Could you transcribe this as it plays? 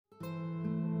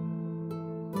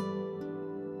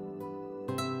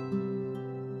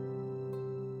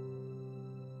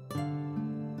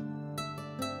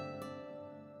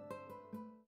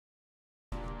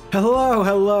Hello,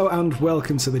 hello, and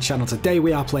welcome to the channel. Today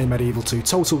we are playing Medieval 2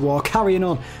 Total War, carrying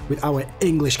on with our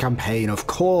English campaign, of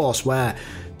course, where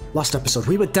last episode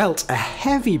we were dealt a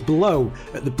heavy blow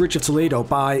at the Bridge of Toledo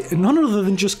by none other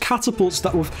than just catapults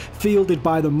that were fielded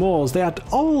by the Moors. They had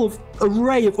all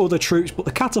array of other troops, but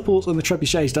the catapults and the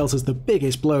trebuchets dealt us the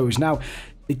biggest blows. Now,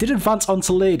 they did advance on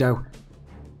Toledo,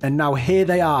 and now here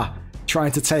they are,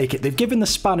 trying to take it. They've given the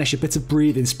Spanish a bit of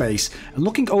breathing space, and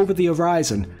looking over the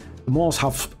horizon, the Moors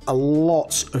have a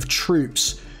lot of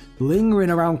troops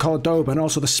lingering around Cordoba, and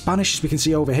also the Spanish, as we can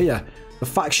see over here. The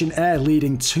faction heir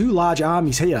leading two large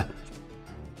armies here.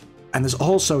 And there's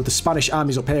also the Spanish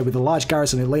armies up here with a large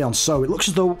garrison in Leon. So it looks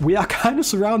as though we are kind of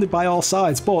surrounded by all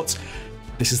sides, but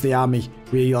this is the army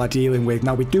we are dealing with.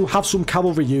 Now, we do have some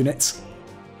cavalry units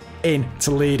in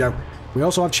Toledo. We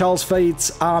also have Charles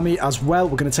Fade's army as well.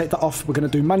 We're going to take that off. We're going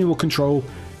to do manual control.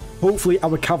 Hopefully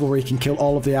our cavalry can kill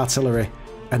all of the artillery.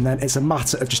 And then it's a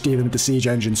matter of just dealing with the siege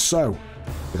engines. So,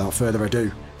 without further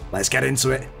ado, let's get into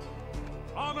it.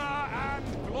 Honor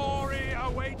and glory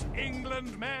await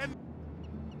England, men.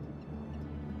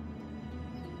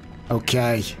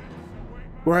 Okay.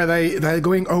 Where are they? They're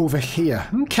going over here.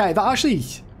 Okay, that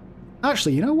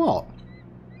actually, you know what?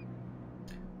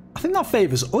 I think that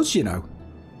favours us, you know.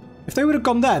 If they would have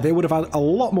gone there, they would have had a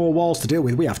lot more walls to deal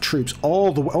with. We have troops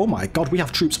all the way. Oh my god, we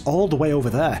have troops all the way over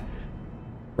there.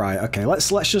 Right, okay, let's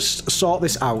just sort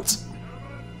this out.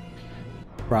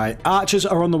 Right, archers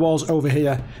are on the walls over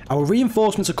here. Our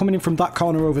reinforcements are coming in from that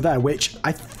corner over there, which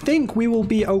I think we will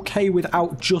be okay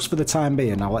without just for the time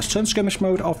being. Now, let's turn skirmish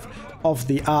mode off of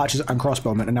the archers and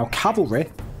crossbowmen. And now cavalry,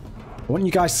 I want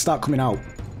you guys to start coming out.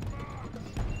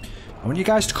 I want you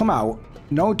guys to come out.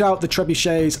 No doubt the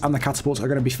trebuchets and the catapults are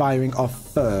going to be firing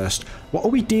off first. What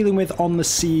are we dealing with on the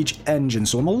siege engine?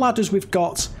 So on the ladders, we've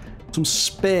got some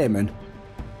spearmen.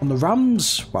 On the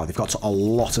rams, well, they've got a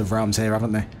lot of rams here,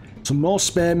 haven't they? Some more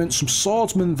spearmen, some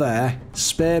swordsmen there,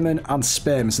 spearmen and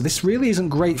spearmen. So this really isn't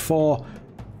great for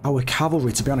our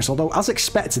cavalry, to be honest. Although, as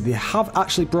expected, they have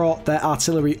actually brought their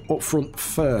artillery up front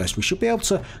first. We should be able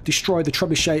to destroy the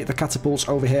trebuchet, the catapults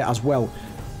over here as well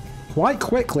quite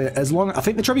quickly. As long, I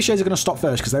think the trebuchets are going to stop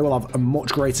first because they will have a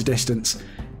much greater distance.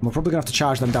 And we're probably going to have to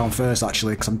charge them down first,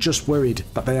 actually, because I'm just worried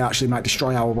that they actually might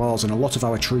destroy our walls and a lot of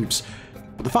our troops.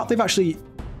 But the fact they've actually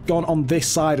gone on this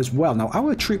side as well. Now,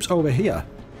 our troops over here,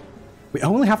 we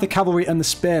only have the cavalry and the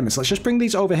spearmen, so let's just bring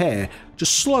these over here,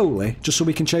 just slowly, just so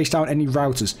we can chase down any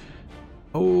routers.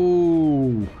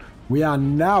 Oh, we are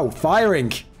now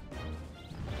firing.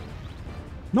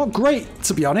 Not great,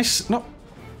 to be honest. Not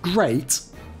great.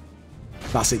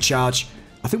 That's it, charge.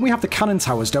 I think we have the cannon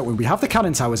towers, don't we? We have the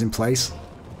cannon towers in place.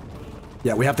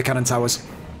 Yeah, we have the cannon towers.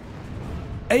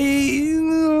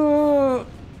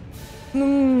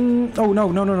 Oh, no,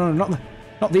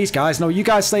 not these guys. No, you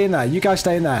guys stay in there. You guys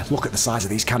stay in there. Look at the size of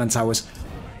these cannon towers.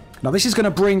 Now, this is going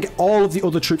to bring all of the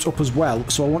other troops up as well.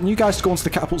 So I want you guys to go onto the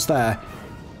catapults there.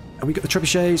 And we got the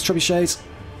trebuchets.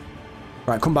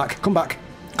 Right, come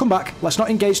back. Let's not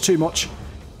engage too much.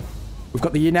 We've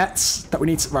got the units that we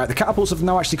need to... Right, the catapults have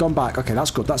now actually gone back. Okay,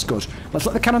 that's good. Let's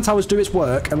let the cannon towers do its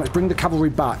work, and let's bring the cavalry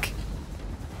back.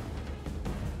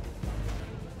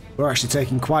 We're actually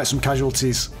taking quite some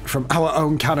casualties from our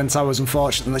own cannon towers,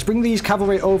 unfortunately. Let's bring these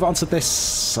cavalry over onto this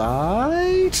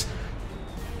side.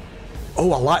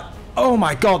 Oh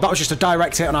my god, that was just a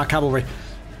direct hit on our cavalry.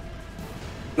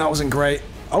 That wasn't great.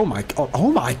 Oh my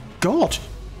god.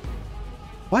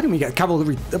 Why didn't we get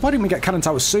cavalry? Why didn't we get cannon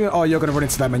towers sooner? Oh, you're going to run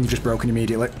into them and you've just broken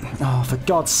immediately. Oh, for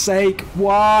God's sake.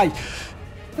 Why?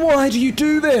 Why do you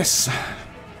do this?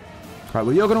 Right,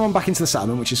 well, you're going to run back into the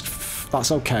settlement, which is...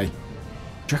 That's okay.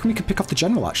 Do you reckon we can pick off the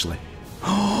general, actually?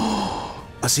 Oh,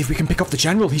 let's see if we can pick off the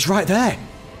general. He's right there.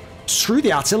 Screw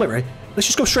the artillery. Let's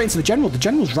just go straight into the general. The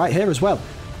general's right here as well.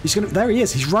 There he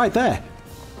is. He's right there.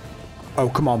 Oh,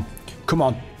 come on.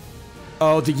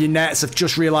 Oh, the units have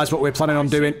just realised what we're planning on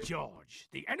doing.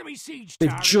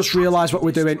 They've just realised what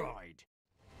we're doing.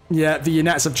 Yeah, the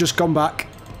units have just gone back.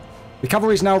 The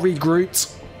cavalry's now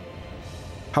regrouped.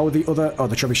 How are the other... Oh,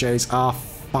 the trebuchets are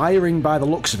firing by the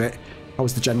looks of it. How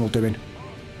is the general doing?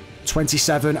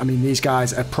 27. I mean, these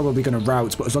guys are probably going to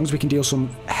rout, but as long as we can deal some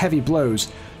heavy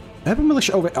blows. Urban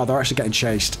militia over... Oh, they're actually getting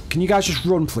chased. Can you guys just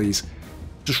run, please?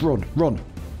 Just run. Run.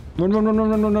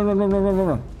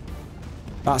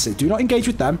 That's it. Do not engage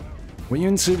with them. I want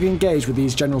you to engage with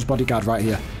these general's bodyguard right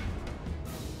here.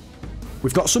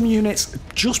 We've got some units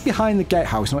just behind the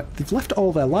gatehouse. Now, they've left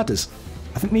all their ladders.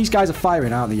 I think these guys are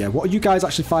firing, aren't they? Yeah. What are you guys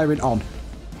actually firing on?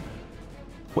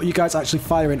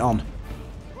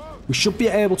 We should be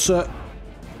able to...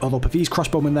 Although, for these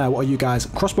crossbowmen there, what are you guys?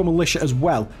 Crossbow militia as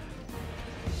well.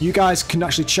 You guys can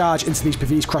actually charge into these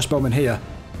Pavese crossbowmen here.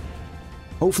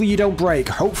 Hopefully you don't break.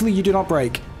 Hopefully you do not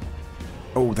break.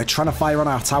 Oh, they're trying to fire on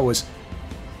our towers.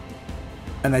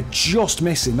 And they're just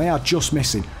missing. They are just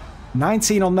missing.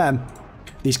 19 on them.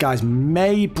 These guys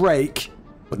may break.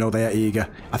 But no, they are eager.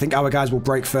 I think our guys will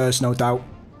break first, no doubt.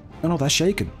 Oh no, they're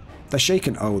shaken. They're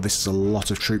shaken. Oh, this is a lot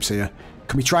of troops here.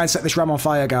 Can we try and set this ram on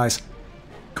fire, guys?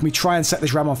 Can we try and set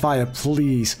this ram on fire,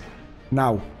 please?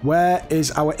 Now, where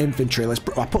is our infantry?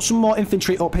 I'll put some more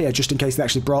infantry up here just in case they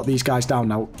actually brought these guys down.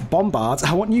 Now, bombards,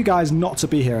 I want you guys not to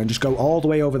be here and just go all the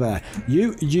way over there.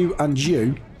 You, and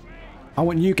you. I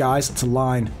want you guys to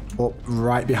line up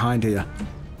right behind here.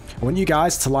 I want you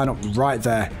guys to line up right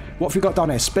there. What have we got down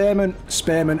here? Spearmen,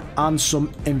 and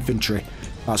some infantry.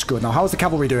 That's good. Now, how's the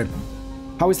cavalry doing?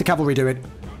 How is the cavalry doing?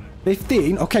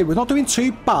 15. Okay, we're not doing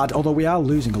too bad, although we are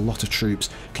losing a lot of troops.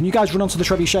 Can you guys run onto the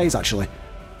trebuchets, actually?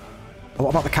 Oh,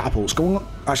 what about the catapults? Go on.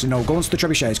 Actually, no. Go onto the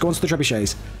trebuchets. Go onto the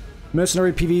trebuchets.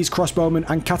 Mercenary PVs, crossbowmen,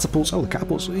 and catapults. Oh, the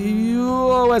catapults.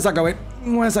 Oh, where's that going?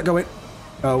 Where's that going?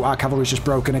 Oh, our cavalry's just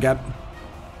broken again.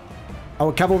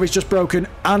 Our cavalry's just broken,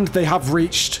 and they have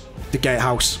reached the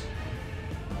gatehouse.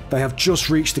 They have just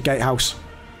reached the gatehouse.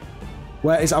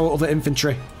 Where is our other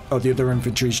infantry? Oh, the other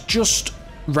infantry's just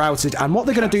routed. And what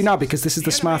they're going to do now, because this is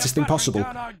the smartest thing possible,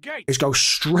 is go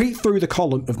straight through the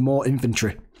column of more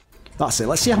infantry. That's it.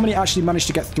 Let's see how many actually managed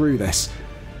to get through this.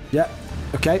 Yeah,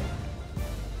 okay.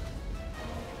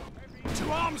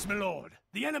 To arms, my lord!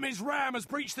 The enemy's ram has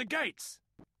breached the gates!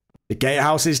 The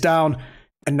gatehouse is down,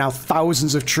 and now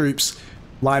thousands of troops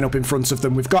line up in front of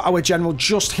them. We've got our general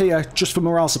just here, just for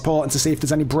morale support and to see if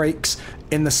there's any breaks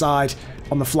in the side,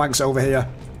 on the flanks over here.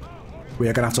 We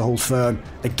are going to have to hold firm.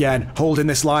 Again, holding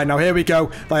this line. Now, here we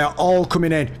go. They are all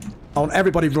coming in. I want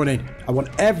everybody running. I want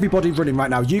everybody running right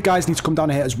now. You guys need to come down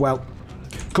here as well.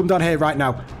 Come down here right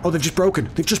now. Oh, they've just broken.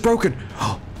 They've just broken.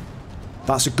 Oh,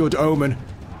 that's a good omen.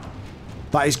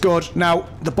 That is good. Now,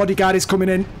 the bodyguard is coming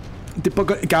in.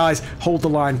 Guys, hold the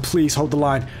line. Please hold the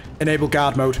line. Enable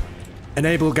guard mode.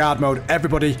 Enable guard mode.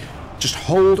 Everybody, just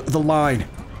hold the line.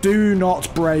 Do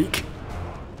not break.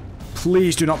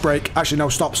 Please do not break. Actually, no.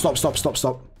 Stop.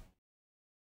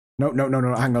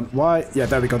 No. Hang on. Why? Yeah,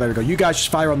 there we go. You guys just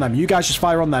fire on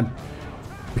them.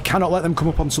 We cannot let them come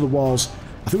up onto the walls.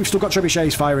 I think we've still got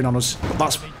trebuchets firing on us. But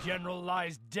that's... The general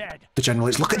lies dead. The general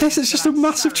is... Look at this. It's just a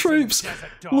massive troops.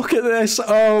 Look at this.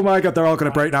 Oh, my God. They're all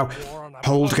going to break now.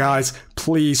 Hold, guys.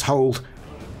 Please hold.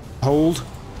 Hold.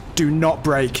 Do not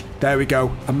break. There we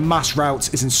go. A mass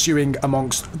rout is ensuing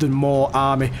amongst the Moor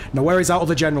army. Now, where is our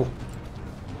other general?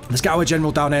 Let's get our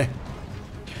general down here.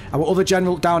 Our other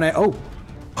general down here. Oh.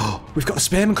 Oh, we've got the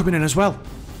spearmen coming in as well.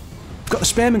 I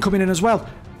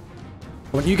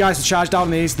want you guys to charge down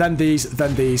these, then these,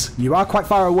 then these. You are quite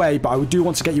far away, but I do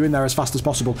want to get you in there as fast as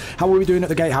possible. How are we doing at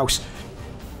the gatehouse?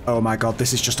 Oh my God,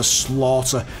 this is just a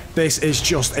slaughter. This is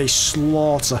just a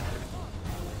slaughter.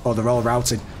 Oh, they're all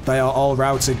routing. They are all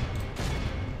routing.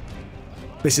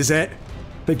 This is it.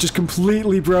 They've just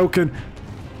completely broken.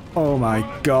 Oh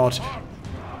my God.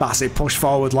 That's it. Push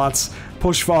forward, lads.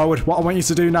 Push forward. What I want you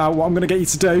to do now, what I'm going to get you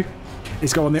to do,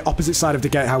 is go on the opposite side of the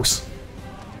gatehouse.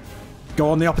 Go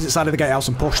on the opposite side of the gatehouse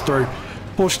and push through.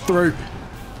 Push through.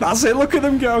 That's it. Look at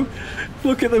them go.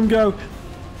 Look at them go.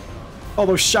 All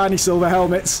those shiny silver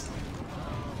helmets.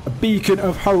 A beacon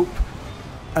of hope.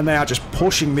 And they are just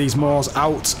pushing these Moors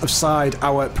out of side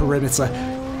our perimeter.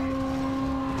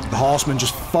 The horsemen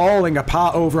just falling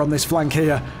apart over on this flank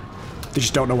here. They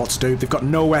just don't know what to do. They've got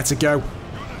nowhere to go.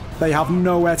 They have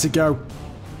nowhere to go.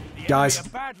 Guys,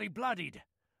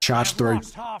 charge through.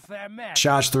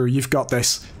 Charge through. You've got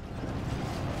this.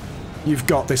 You've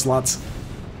got this, lads.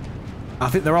 I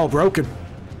think they're all broken.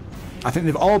 I think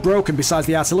they've all broken besides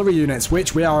the artillery units,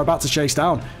 which we are about to chase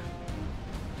down.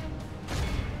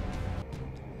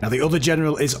 Now, the other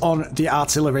general is on the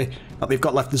artillery that they've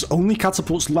got left. There's only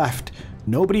catapults left.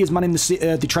 Nobody is manning the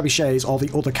trebuchets or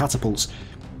the other catapults.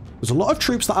 There's a lot of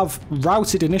troops that have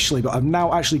routed initially, but have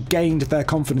now actually gained their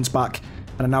confidence back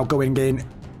and are now going in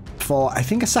for, I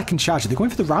think, a second charge. Are they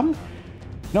going for the ram?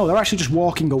 No, they're actually just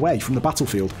walking away from the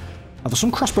battlefield. Now, there's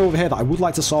some crossbow over here that I would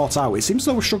like to sort out. It seems as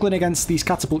though we're struggling against these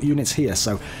catapult units here,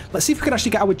 so let's see if we can actually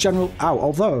get our general out.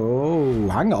 Although,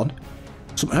 hang on.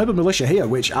 Some urban militia here,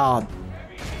 which are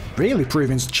really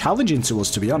proving challenging to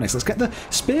us, to be honest. Let's get the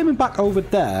spearmen back over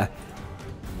there,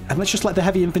 and let's just let the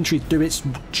heavy infantry do its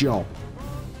job.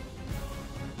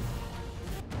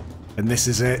 And this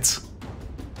is it.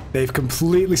 They've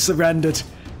completely surrendered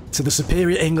to the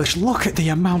superior English. Look at the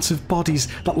amount of bodies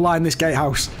that line this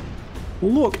gatehouse.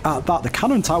 Look at that. The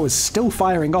cannon tower's still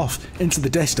firing off into the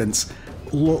distance.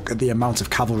 Look at the amount of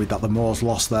cavalry that the Moors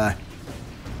lost there.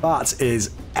 That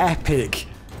is epic.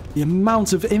 The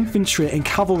amount of infantry and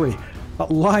cavalry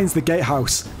that lines the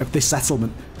gatehouse of this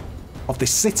settlement, of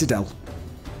this citadel.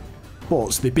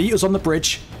 But they beat us on the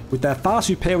bridge with their far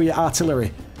superior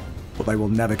artillery, but they will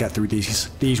never get through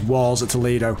these walls at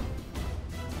Toledo.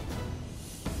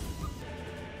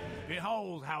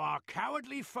 Behold how our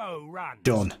cowardly foe runs.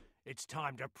 Done. It's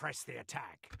time to press the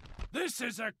attack. This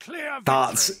is a clear victory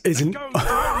That isn't. goes to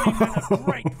only men of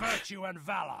great virtue and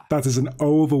valor. That is an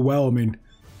overwhelming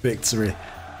victory.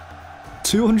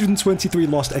 223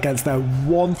 lost against their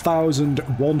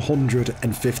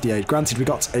 1,158. Granted, we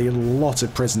got a lot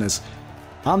of prisoners.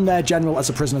 And their general as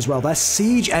a prisoner as well. Their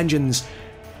siege engines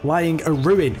lying a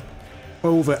ruin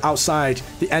over outside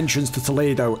the entrance to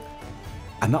Toledo.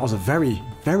 And that was a very,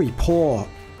 very poor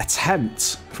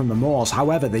attempt from the Moors.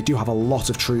 However, they do have a lot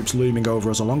of troops looming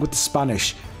over us along with the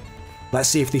Spanish. Let's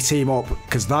see if they team up,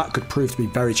 because that could prove to be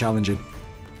very challenging.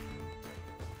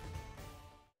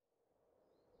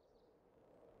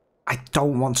 I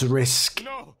don't want to risk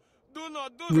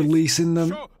releasing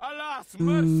them.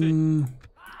 You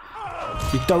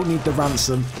don't need the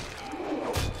ransom.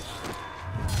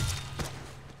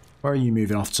 Where are you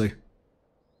moving off to?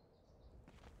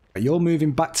 You're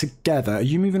moving back together. Are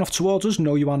you moving off towards us?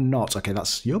 No, you are not. Okay,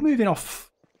 you're moving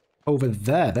off over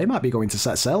there. They might be going to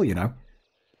set sail, you know.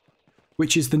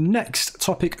 Which is the next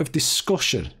topic of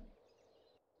discussion.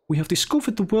 We have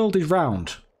discovered the world is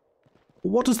round.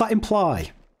 What does that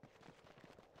imply?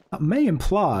 That may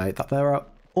imply that there are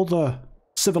other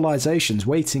civilizations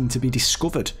waiting to be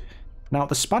discovered. Now,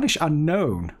 the Spanish are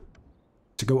known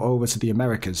to go over to the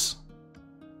Americas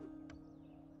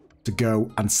to go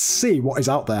and see what is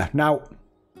out there. Now,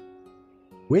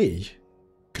 we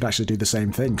could actually do the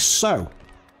same thing. So,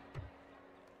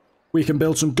 we can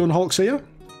build some gun hulks here.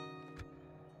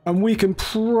 And we can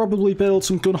probably build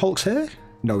some gun hulks here.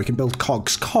 No, we can build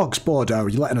cogs. Cogs, Bordeaux,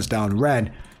 you're letting us down.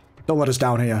 Ren, don't let us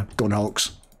down here. Gun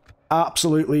hulks.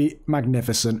 Absolutely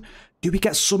magnificent. Do we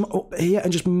get some up here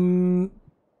and just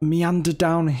meander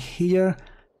down here?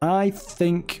 I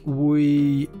think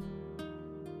we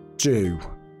do.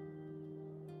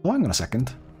 Oh, hang on a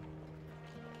second.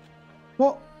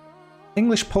 What?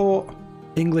 English port,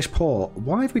 English port.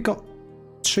 Why have we got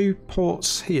two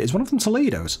ports here? Is one of them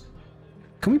Toledo's?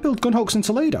 Can we build gun hulks in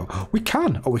Toledo? We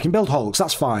can. Oh, we can build hulks.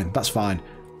 That's fine. That's fine.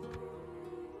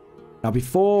 Now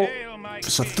before...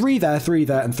 So 3 there, 3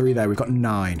 there, and 3 there. We've got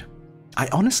 9. I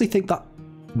honestly think that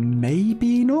may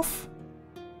be enough.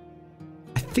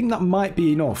 I think that might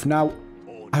be enough. Now,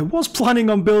 I was planning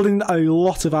on building a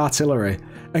lot of artillery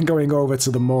and going over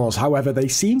to the Moors. However, they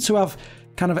seem to have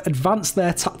kind of advanced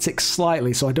their tactics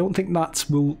slightly, so I don't think that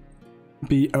will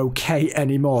be okay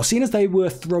anymore. Seeing as they were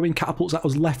throwing catapults at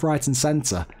us left, right, and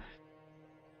centre,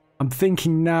 I'm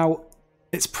thinking now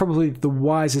it's probably the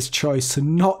wisest choice to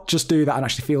not just do that and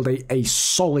actually field a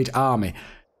solid army.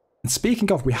 And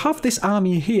speaking of, we have this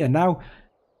army here. Now,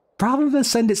 rather than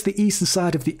send it to the eastern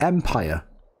side of the Empire,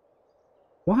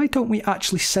 why don't we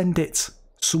actually send it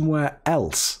somewhere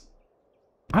else?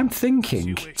 I'm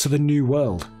thinking to the New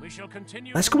World.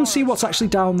 Let's go and see what's actually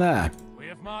down there.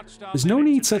 There's no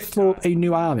need to throw up a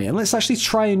new army, and let's actually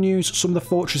try and use some of the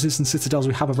fortresses and citadels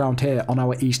we have around here on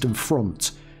our eastern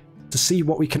front to see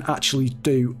what we can actually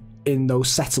do in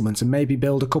those settlements and maybe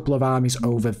build a couple of armies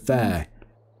over there.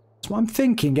 That's what I'm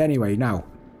thinking anyway. Now,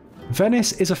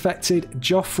 Venice is affected.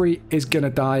 Joffrey is going to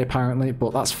die apparently,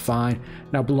 but that's fine.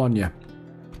 Now, Bologna.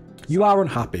 You are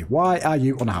unhappy. Why are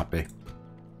you unhappy?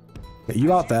 Okay,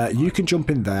 you out there. You can jump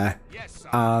in there.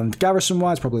 And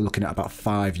garrison-wise, probably looking at about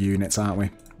 5 units, aren't we?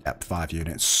 Yep, 5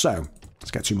 units. So,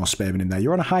 let's get 2 more spearmen in there.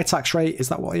 You're on a high tax rate. Is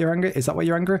that what you're angry? Is that what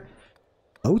you're angry?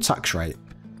 Low tax rate.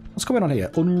 What's going on here?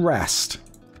 Unrest.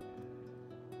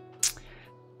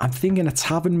 I'm thinking a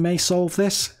tavern may solve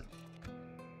this.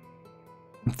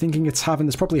 I'm thinking a tavern.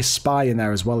 There's probably a spy in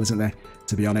there as well, isn't there?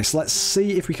 To be honest. Let's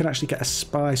see if we can actually get a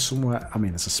spy somewhere. I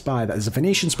mean, there's a spy there. There's a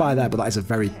Venetian spy there, but that is a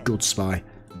very good spy.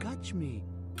 Catch me.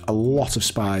 A lot of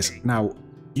spies. Now,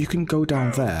 you can go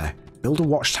down there, build a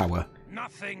watchtower,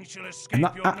 and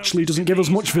that actually doesn't give us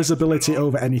much visibility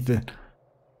over anything.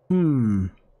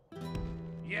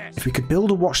 If we could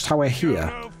build a watchtower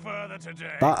here,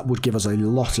 that would give us a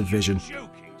lot of vision.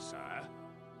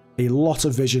 A lot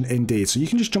of vision indeed. So you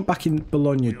can just jump back in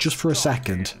Bologna just for a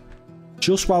second,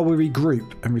 just while we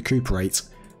regroup and recuperate.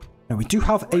 Now, we do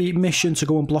have a mission to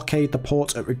go and blockade the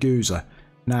port at Ragusa.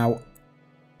 Now,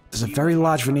 there's a very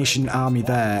large Venetian army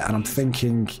there, and I'm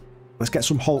thinking, let's get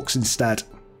some hulks instead.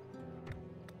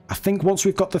 I think once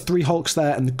we've got the 3 hulks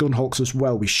there and the gun hulks as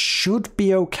well, we should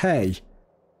be okay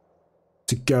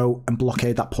to go and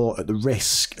blockade that port at the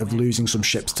risk of losing some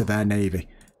ships to their navy.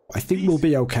 I think we'll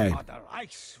be okay.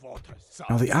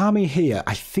 Now the army here,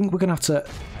 I think we're going to have to...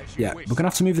 Yeah, we're going to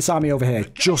have to move this army over here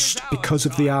just because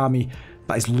of the army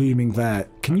that is looming there.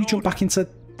 Can you jump back into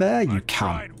there? You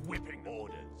can.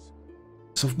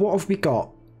 So what have we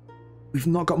got? We've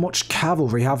not got much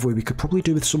cavalry, have we? We could probably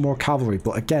do with some more cavalry.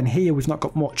 But again, here we've not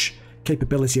got much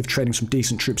capability of training some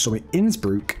decent troops. So in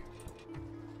Innsbruck,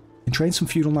 we can train some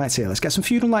feudal knights here. Let's get some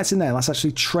feudal knights in there. Let's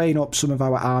actually train up some of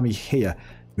our army here.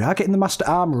 We are getting the master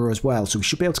armourer as well. So we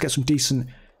should be able to get some decent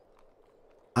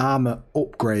armour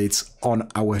upgrades on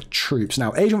our troops.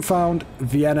 Now, agent found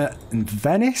Vienna and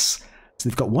Venice. So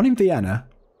they've got one in Vienna.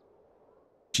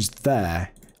 She's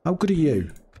there. How good are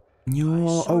you?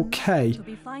 You're okay.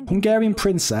 Hungarian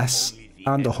princess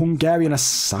and a Hungarian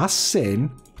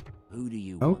assassin.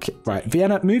 Okay, right.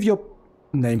 Vienna, move your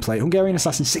nameplate. Hungarian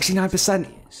assassin,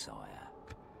 69%.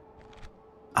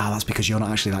 Ah, that's because you're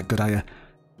not actually that good, are you?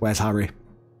 Where's Harry?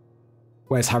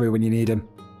 Where's Harry when you need him?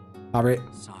 Harry.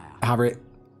 Harry.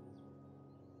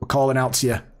 We're calling out to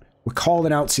you. We're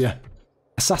calling out to you.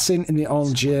 Assassin in the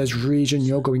Algiers region.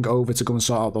 You're going over to go and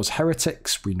sort out those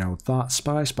heretics. We know that.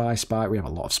 Spy, spy, spy. We have a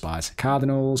lot of spies.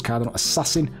 Cardinals, cardinal,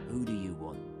 assassin. Who do you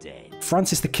want dead?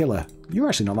 Francis the Killer. You're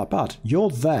actually not that bad.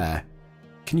 You're there.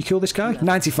 Can you kill this guy?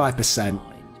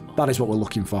 95%. That is what we're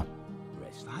looking for.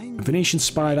 A Venetian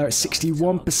spy there at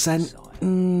 61%.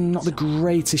 Not the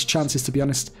greatest chances, to be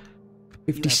honest.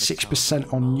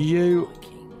 56% on you.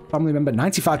 Family member,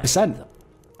 95%.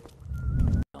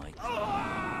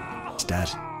 He's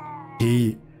dead.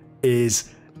 He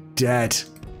is dead.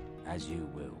 As you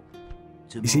will.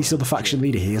 Is he still the faction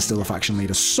leader? He is still the faction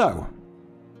leader. So,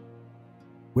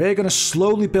 we're going to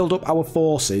slowly build up our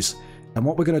forces. And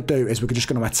what we're going to do is we're just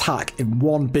going to attack in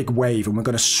one big wave. And we're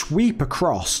going to sweep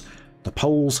across the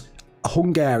Poles,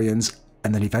 Hungarians,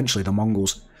 and then eventually the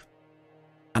Mongols.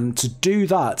 And to do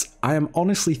that, I am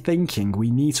honestly thinking we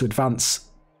need to advance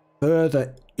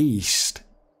further east.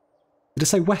 Did I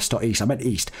say west or east? I meant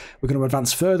east. We're going to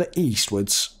advance further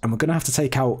eastwards, and we're going to have to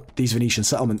take out these Venetian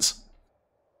settlements.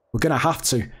 We're going to have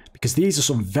to, because these are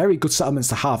some very good settlements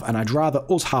to have, and I'd rather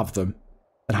us have them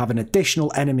than have an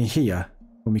additional enemy here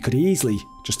when we could easily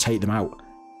just take them out.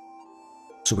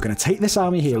 So we're going to take this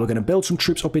army here, we're going to build some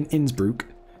troops up in Innsbruck,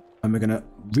 and we're going to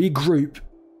regroup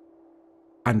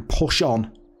and push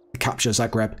on to capture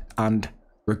Zagreb and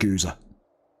Ragusa.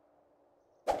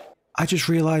 I just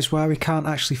realised why we can't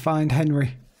actually find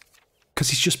Henry. Because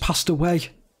he's just passed away.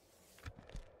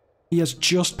 He has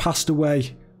just passed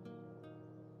away.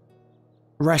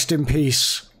 Rest in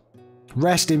peace.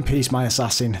 Rest in peace, my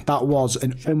assassin. That was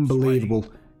an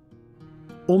unbelievable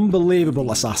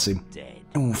assassin.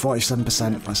 Oh,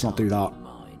 47%. Let's not do that.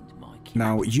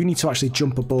 Now, you need to actually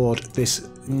jump aboard this...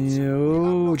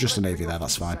 Oh, just a navy there,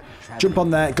 that's fine. Jump on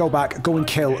there, go back, go and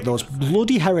kill those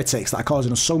bloody heretics that are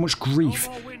causing us so much grief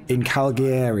in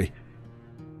Cagliari.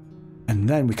 And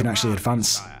then we can actually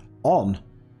advance on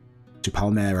to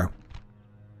Palmero.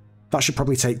 That should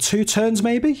probably take 2 turns,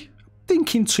 maybe?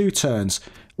 Thinking 2 turns.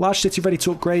 Large city ready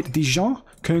to upgrade. Dijon,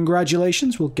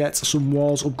 congratulations. We'll get some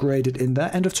walls upgraded in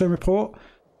there. End of turn report.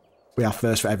 We are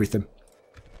first for everything.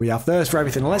 We are first for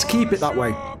everything. Let's keep it that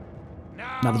way.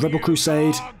 Now the Rebel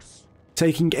Crusade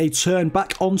taking a turn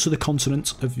back onto the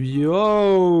continent of...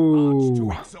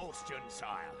 Yo!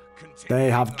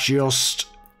 They have just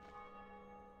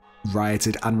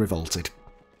rioted and revolted.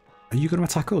 Are you going to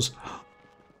attack us?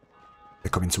 They're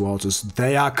coming towards us.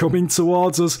 They are coming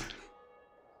towards us.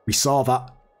 We saw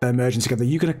that. They're merging together.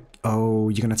 You going to... Oh,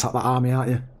 you're going to attack that army,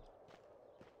 aren't you?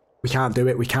 We can't do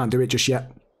it. We can't do it just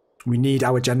yet. We need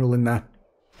our general in there.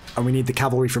 And we need the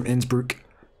cavalry from Innsbruck.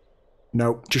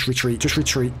 No, just retreat. Just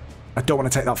retreat. I don't want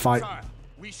to take that fight.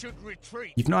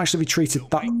 You've not actually retreated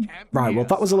that... Right, well,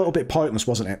 that was a little bit pointless,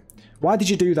 wasn't it? Why did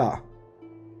you do that?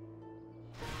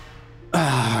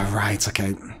 Ah, right,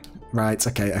 okay. Right,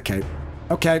 okay, okay.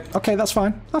 Okay, okay, that's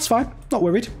fine. That's fine. Not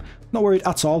worried. Not worried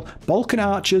at all. Balkan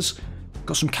archers.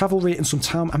 Got some cavalry and some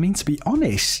town. I mean, to be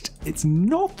honest, it's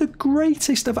not the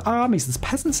greatest of armies. There's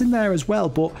peasants in there as well,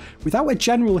 but without a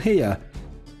general here...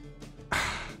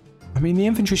 I mean, the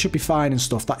infantry should be fine and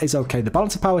stuff. That is okay. The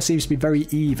balance of power seems to be very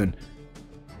even.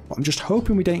 But I'm just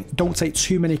hoping we don't take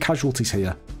too many casualties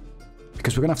here.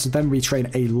 Because we're going to have to then retrain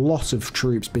a lot of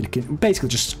troops, basically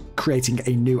just creating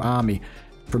a new army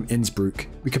from Innsbruck.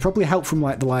 We could probably help from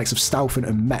like the likes of Staufen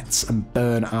and Metz and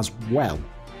Bern as well.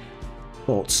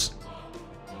 But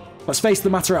let's face the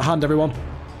matter at hand, everyone.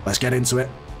 Let's get into it.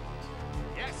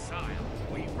 Yes, sire.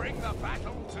 We bring the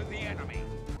battle to the enemy.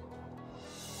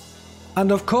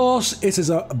 And of course, it is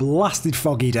a blasted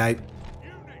foggy day.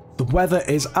 The weather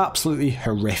is absolutely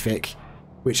horrific.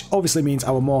 which obviously means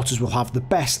our mortars will have the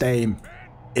best aim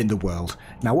in the world.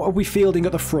 Now, what are we fielding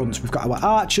at the front? We've got our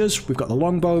archers, we've got the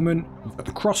longbowmen, we've got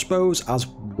the crossbows as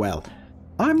well.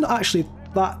 I'm not actually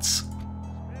that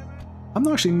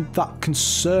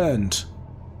concerned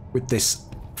with this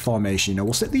formation. You know,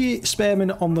 we'll sit the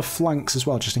spearmen on the flanks as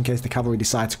well, just in case the cavalry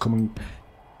decide to come and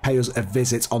pay us a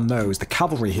visit on those. The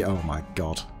cavalry here, oh my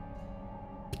god.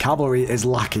 The cavalry is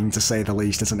lacking, to say the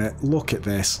least, isn't it? Look at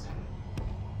this.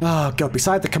 Oh god,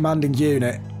 beside the commanding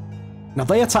unit. Now,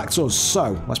 they attacked us,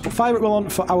 so let's put fire at will on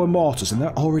for our mortars, and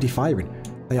they're already firing.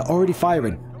 They are already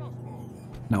firing.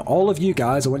 Now, all of you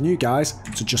guys, I want you guys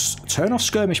to just turn off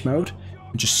skirmish mode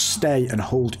and just stay and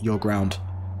hold your ground.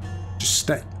 Just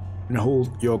stay and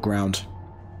hold your ground.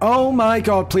 Oh my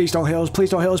god, please don't hit us, please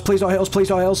don't hit us, please don't hit us, please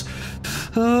don't hit us.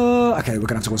 Okay, we're going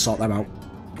to have to go and sort them out.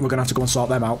 We're going to have to go and sort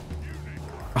them out.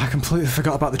 I completely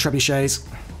forgot about the trebuchets.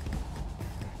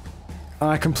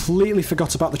 I completely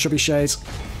forgot about the trebuchets.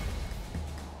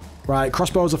 Right,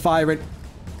 crossbows are firing.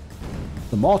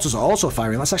 The mortars are also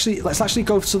firing. Let's actually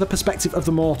go to the perspective of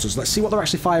the mortars. Let's see what they're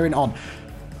actually firing on.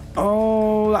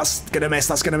 Oh, that's gonna miss.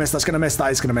 That's gonna miss. That's gonna miss.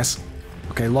 That is gonna miss.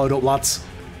 Okay, load up, lads.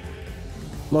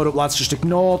 Load up, lads. Just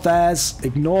ignore theirs.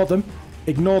 Ignore them.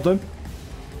 Ignore them.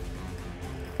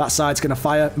 That side's gonna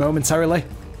fire momentarily.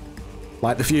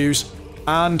 Light the fuse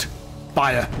and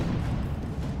fire.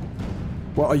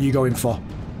 What are you going for?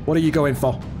 What are you going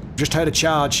for? Just heard a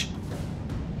charge.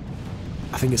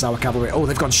 I think it's our cavalry. Oh,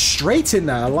 they've gone straight in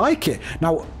there. I like it.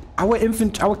 Now,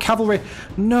 our cavalry.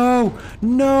 No,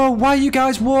 no. Why are you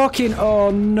guys walking?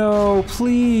 Oh, no.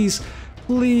 Please,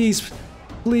 please,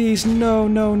 please. No,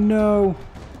 no, no.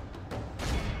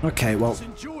 Okay, well.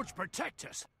 St. George protect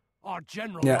us. Our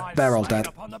general yeah, they're all dead.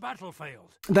 on the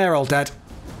battlefield. They're all dead.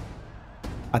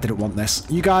 I didn't want this.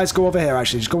 You guys go over here,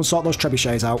 actually. Just go and sort those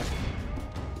trebuchets out.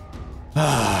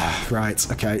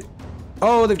 Right, okay.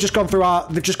 Oh, they've just gone through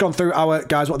our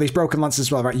guys. What are these broken lances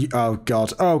as well? Right. Oh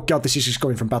god, this is just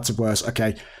going from bad to worse.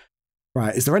 Okay.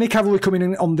 Right, is there any cavalry coming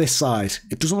in on this side?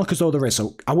 It doesn't look as though there is,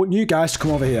 so I want you guys to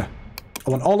come over here. I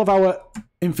want all of our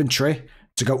infantry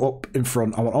to go up in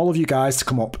front. I want all of you guys to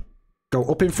come up. Go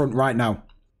up in front right now.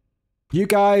 You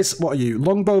guys, what are you?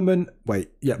 Longbowmen.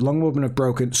 Wait, yeah, longbowmen have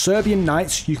broken. Serbian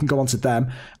knights, you can go on to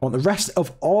them. I want the rest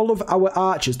of all of our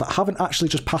archers that haven't actually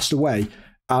just passed away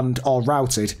and are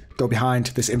routed, go behind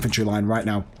this infantry line right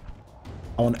now.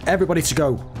 I want everybody to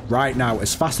go right now,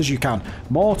 as fast as you can.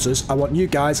 Mortars, I want you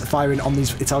guys firing on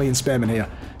these Italian spearmen here.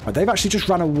 Right, they've actually just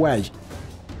ran away.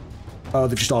 Oh,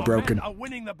 they've just all broken.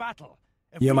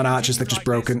 Yeoman archers, they've just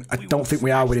broken. I don't think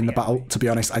we are winning the battle, to be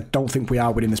honest. I don't think we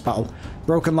are winning this battle.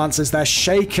 Broken lancers, they're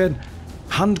shaken.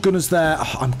 Handgunners there.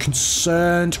 Oh, I'm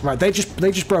concerned. Right, they've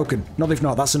just broken. No, they've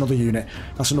not. That's another unit.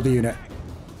 That's another unit.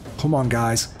 Come on,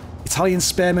 guys. Italian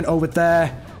spearmen over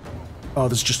there. Oh,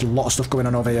 there's just a lot of stuff going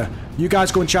on over here. You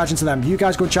guys go and charge into them. You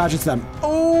guys go and charge into them.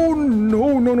 Oh,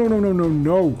 no, no, no, no, no, no,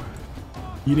 no.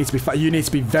 You need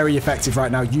to be very effective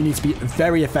right now. You need to be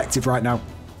very effective right now.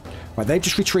 Right, they've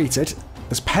just retreated.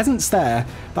 There's peasants there.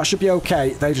 That should be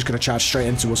okay. They're just going to charge straight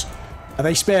into us. Are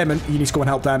they spearmen? You need to go and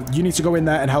help them. You need to go in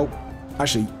there and help.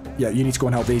 Actually, yeah, you need to go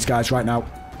and help these guys right now.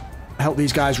 Help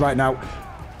these guys right now.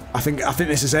 I think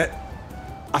this is it.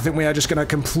 I think we are just going to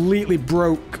completely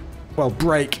break.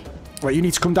 Right, you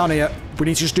need to come down here. We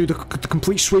need to just do the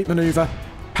complete sweep maneuver.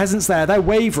 Peasants there, they're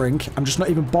wavering. I'm just not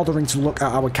even bothering to look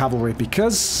at our cavalry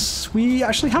because we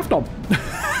actually have none.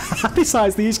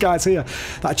 Besides these guys here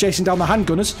that are chasing down the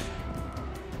handgunners.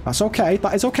 That's okay.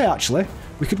 That is okay, actually.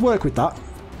 We could work with that.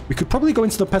 We could probably go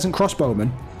into the peasant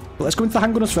crossbowmen. But let's go into the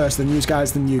handgunners first, then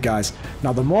you guys.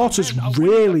 Now, the mortars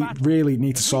really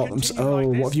need to sort them. Oh,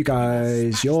 what have you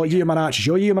guys? You're yeoman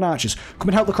archers. Come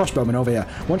and help the crossbowmen over here.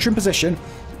 Once you're in position,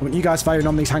 I want you guys firing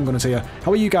on these handgunners here.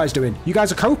 How are you guys doing? You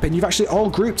guys are coping. You've actually all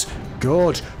grouped.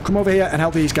 Good. Come over here and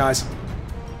help these guys.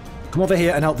 Come over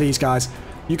here and help these guys.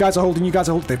 You guys are holding.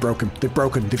 They've broken.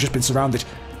 They've just been surrounded.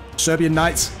 Serbian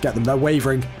knights, get them. They're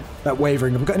wavering. Have we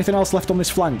got anything else left on this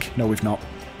flank? No, we've not.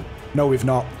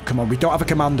 Come on, we don't have a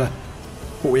commander.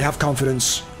 But we have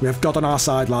confidence. We have God on our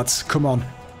side, lads. Come on.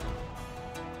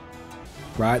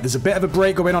 Right, there's a bit of a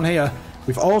break going on here.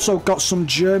 We've also got some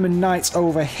German knights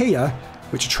over here,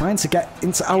 which are trying to get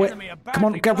into our... Come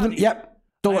on, get with them. Yep.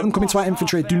 Don't let them come into our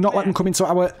infantry. Do not let them come into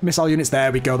our missile units.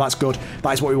 There we go. That's good.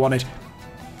 That is what we wanted.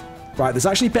 Right, there's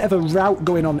actually a bit of a rout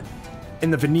going on in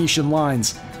the Venetian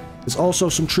lines. There's also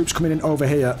some troops coming in over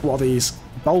here. What are these?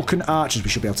 Balkan archers. We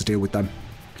should be able to deal with them.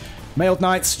 Mailed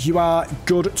knights, you are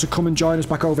good to come and join us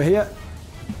back over here.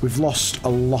 We've lost a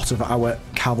lot of our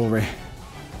cavalry.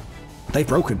 They've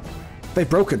broken.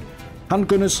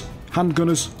 Handgunners,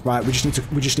 Handgunners. Right, we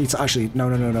just need to actually... No.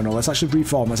 Let's actually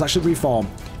reform. Let's just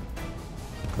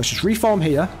reform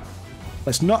here.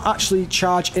 Let's not actually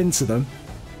charge into them.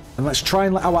 And let's try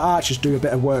and let our archers do a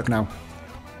bit of work now.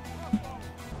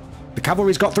 The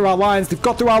cavalry's got through our lines. They've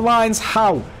got through our lines.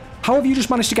 How? How have you just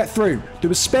managed to get through? There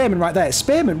was spearmen right there.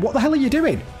 Spearmen, what the hell are you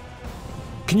doing?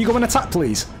 Can you go and attack,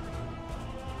 please?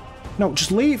 No,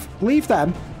 just leave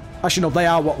them. Actually, no, they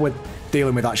are what we're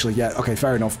dealing with, actually. Yeah, okay,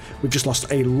 fair enough. We've just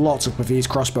lost a lot of these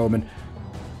crossbowmen.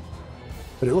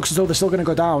 But it looks as though they're still going to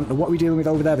go down. And what are we dealing with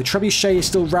over there? The trebuchet is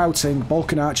still routing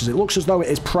Balkan archers. It looks as though it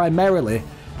is primarily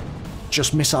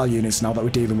just missile units now that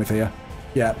we're dealing with here.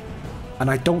 Yeah.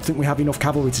 And I don't think we have enough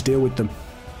cavalry to deal with them.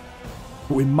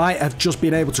 But we might have just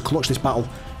been able to clutch this battle.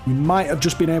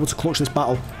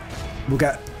 We'll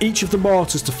get each of the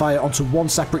mortars to fire onto one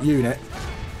separate unit.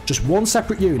 Just one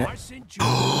separate unit.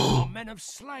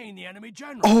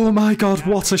 Oh my god,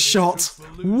 what a shot.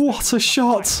 What a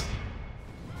shot.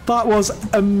 That was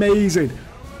amazing.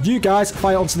 You guys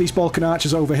fire onto these Balkan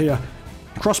archers over here.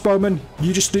 Crossbowmen,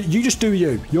 you just do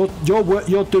you.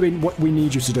 You're doing what we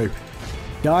need you to do.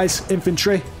 Guys,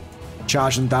 infantry,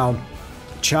 charge them down.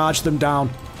 Charge them down.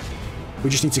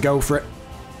 We just need to go for it.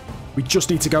 We've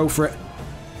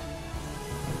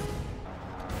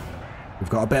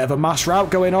got a bit of a mass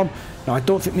rout going on. Now, I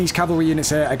don't think these cavalry units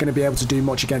here are going to be able to do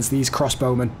much against these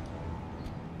crossbowmen.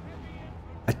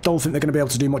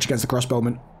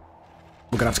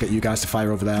 We're going to have to get you guys to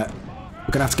fire over there.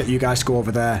 We're going to have to get you guys to go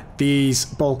over there. These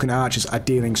Balkan archers are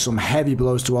dealing some heavy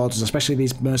blows towards us, especially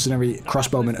these mercenary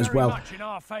crossbowmen as well.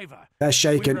 They're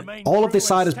shaken. All of this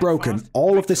side is broken.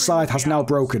 All of this side has now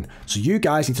broken. So you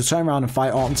guys need to turn around and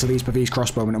fight onto these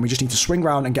crossbowmen, and we just need to swing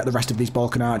around and get the rest of these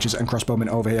Balkan archers and crossbowmen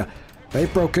over here.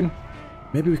 They've broken.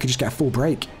 Maybe we could just get a full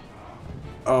break.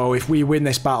 Oh, if we win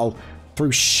this battle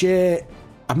through sheer...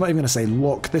 I'm not even going to say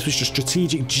luck. This was just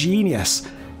strategic genius.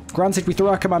 Granted, we threw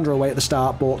our commander away at the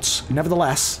start, but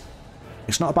nevertheless,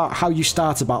 it's not about how you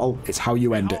start a battle, it's how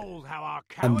you end it.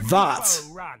 And that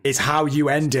is how you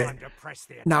end it.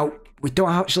 Now, we don't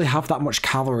actually have that much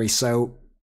cavalry, so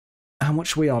how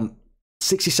much are we on?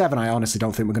 67, I honestly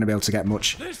don't think we're going to be able to get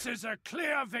much. This is a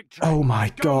clear victory. Oh my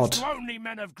god.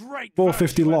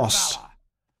 450 lost.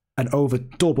 And over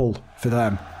double for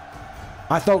them.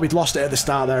 I thought we'd lost it at the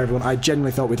start there, everyone. I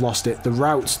genuinely thought we'd lost it. The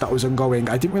route that was ongoing,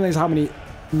 I didn't realise how many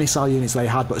missile units they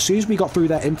had, but as soon as we got through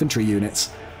their infantry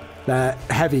units, their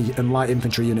heavy and light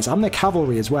infantry units, and their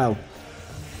cavalry as well,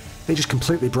 they just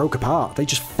completely broke apart. They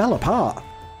just fell apart.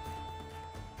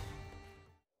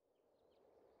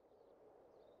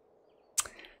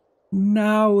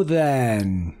 Now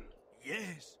then.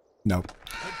 Yes. No.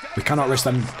 We cannot risk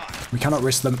them. We cannot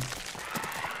risk them.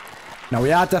 Now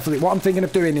we are definitely... What I'm thinking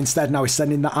of doing instead now is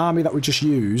sending the army that we just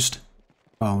used...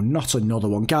 Oh, not another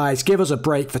one. Guys, give us a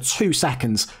break for 2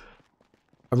 seconds.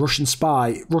 A Russian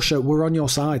spy. Russia, we're on your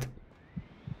side.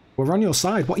 We're on your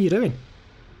side. What are you doing?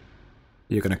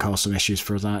 You're going to cause some issues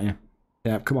for us, aren't you?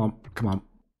 Yeah, come on. Come on.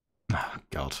 Oh,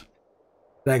 God.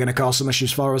 They're going to cause some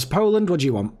issues for us. Poland, what do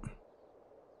you want?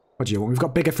 What do you want? We've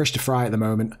got bigger fish to fry at the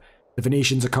moment. The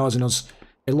Venetians are causing us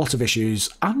a lot of issues.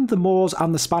 And the Moors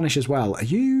and the Spanish as well. Are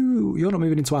you... You're not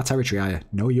moving into our territory, are you?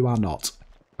 No, you are not.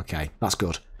 Okay, that's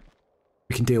good.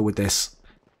 We can deal with this.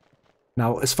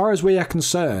 Now, as far as we are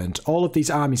concerned, all of these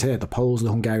armies here, the Poles, the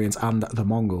Hungarians, and the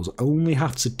Mongols, only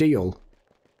have to deal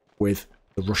with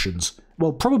the Russians.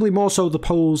 Well, probably more so the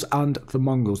Poles and the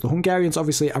Mongols. The Hungarians,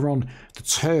 obviously, are on the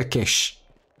Turkish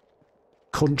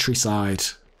countryside.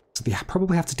 So they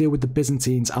probably have to deal with the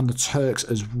Byzantines and the Turks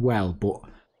as well, but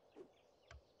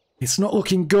it's not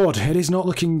looking good. It is not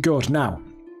looking good. Now,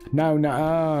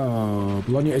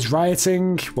 Bologna is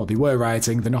rioting. Well, they were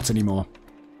rioting. They're not anymore.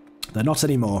 They're not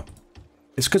anymore.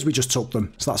 It's because we just took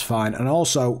them, so that's fine. And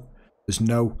also, there's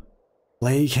no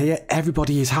plague here.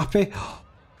 Everybody is happy.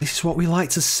 This is what we like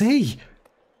to see.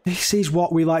 This is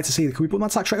what we like to see. Can we put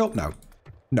that tax rate up? No.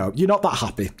 No, you're not that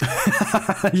happy.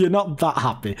 You're not that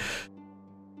happy.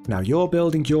 Now, you're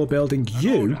building. You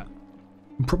can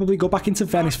probably go back into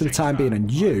Venice for the time being. And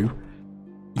you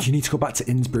need to go back to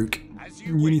Innsbruck.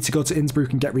 You need to go to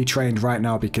Innsbruck and get retrained right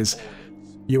now because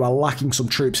you are lacking some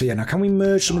troops here. Now, can we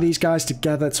merge some of these guys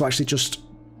together to actually just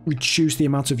reduce the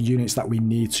amount of units that we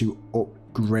need to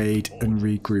upgrade and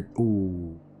regroup?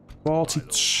 Ooh,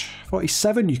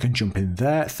 47, you can jump in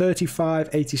there. 35,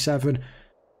 87.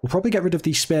 We'll probably get rid of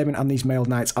these spearmen and these mailed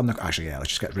knights. Actually, yeah, let's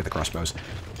just get rid of the crossbows.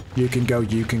 You can go,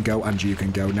 and you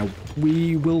can go. Now,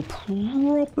 we will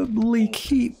probably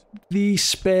keep the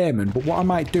spearmen, but what I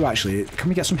might do, actually, can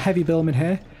we get some heavy billmen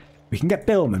here? We can get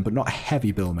billmen, but not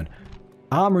heavy billmen.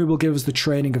 Armory will give us the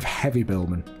training of heavy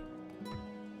billmen.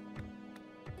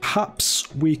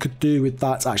 perhaps we could do with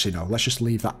that... Actually, no, let's just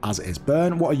leave that as it is.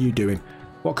 Burn, what are you doing?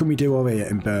 What can we do over here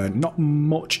in Burn? Not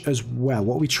much as well.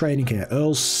 What are we training here?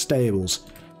 Earl's Stables.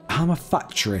 Armor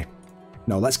Factory.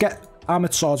 No, let's get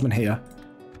Armored Swordsman here.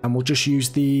 And we'll just use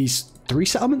these 3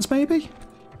 settlements, maybe?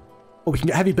 Oh, we can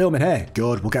get Heavy Billmen here.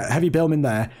 Good, we'll get Heavy Billmen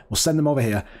there. We'll send them over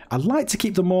here. I'd like to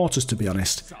keep the Mortars, to be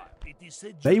honest.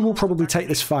 They will probably take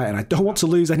this fight, and I don't want to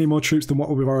lose any more troops than what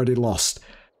we've already lost.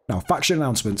 Now, faction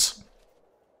announcements.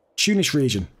 Tunis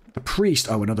region. A priest.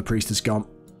 Oh, another priest has gone.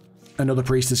 Another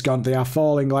priest has gone. They are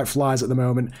falling like flies at the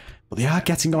moment, but they are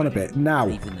getting on a bit. Now,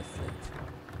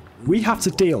 we have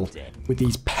to deal with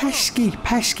these pesky,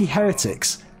 pesky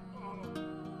heretics.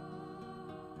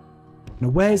 Now,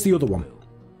 where's the other one?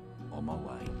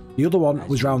 The other one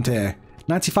was round here.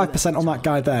 95% on that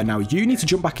guy there. Now, you need to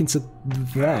jump back into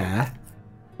there.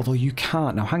 Although you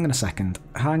can't. Now, hang on a second.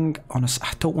 Hang on a second.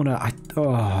 I don't want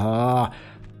to...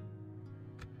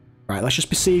 Right, let's just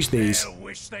besiege these.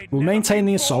 We'll maintain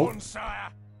the assault.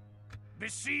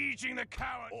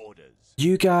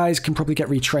 You guys can probably get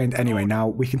retrained anyway. Now,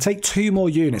 we can take 2 more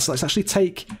units. Let's actually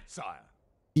take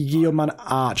the Yeoman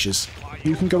Archers.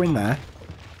 You can go in there.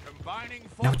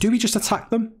 Now, do we just attack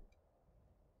them?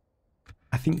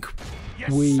 I think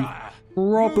we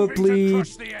probably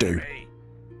do.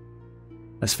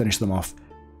 Let's finish them off.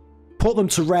 Put them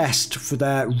to rest for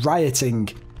their rioting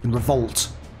and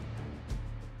revolt.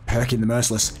 Perkin the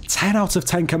Merciless. 10 out of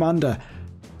 10 Commander.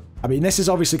 I mean, this is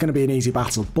obviously going to be an easy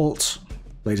battle, but,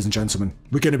 ladies and gentlemen,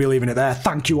 we're going to be leaving it there.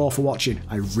 Thank you all for watching.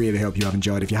 I really hope you have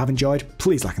enjoyed. If you have enjoyed,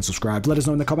 please like and subscribe. Let us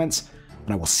know in the comments,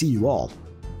 and I will see you all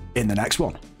in the next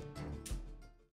one.